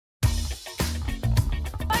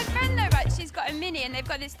has got a Mini, and they've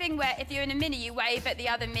got this thing where if you're in a Mini, you wave at the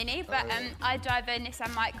other Mini, but I drive a Nissan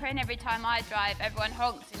Micra, and every time I drive, everyone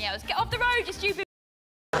honks and yells, "Get off the road, you stupid..."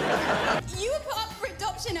 You were put up for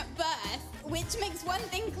adoption at birth, which makes one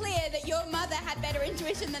thing clear, that your mother had better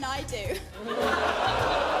intuition than I do.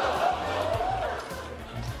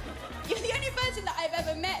 You're the only person that I've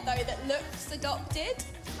ever met, though, that looks adopted.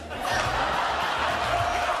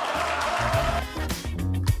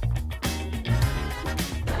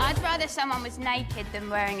 I'd rather someone was naked than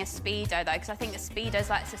wearing a Speedo, though, because I think the Speedo's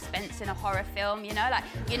like suspense in a horror film, you know? Like,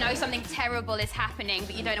 you know something terrible is happening,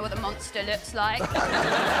 but you don't know what the monster looks like.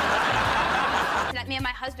 Like, me and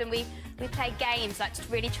my husband, we play games, like, just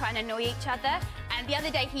really trying to annoy each other. And the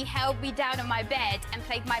other day, he held me down on my bed and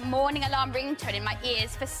played my morning alarm ringtone in my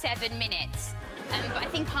ears for 7 minutes. But I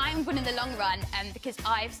think I'm won in the long run because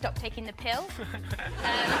I've stopped taking the pill.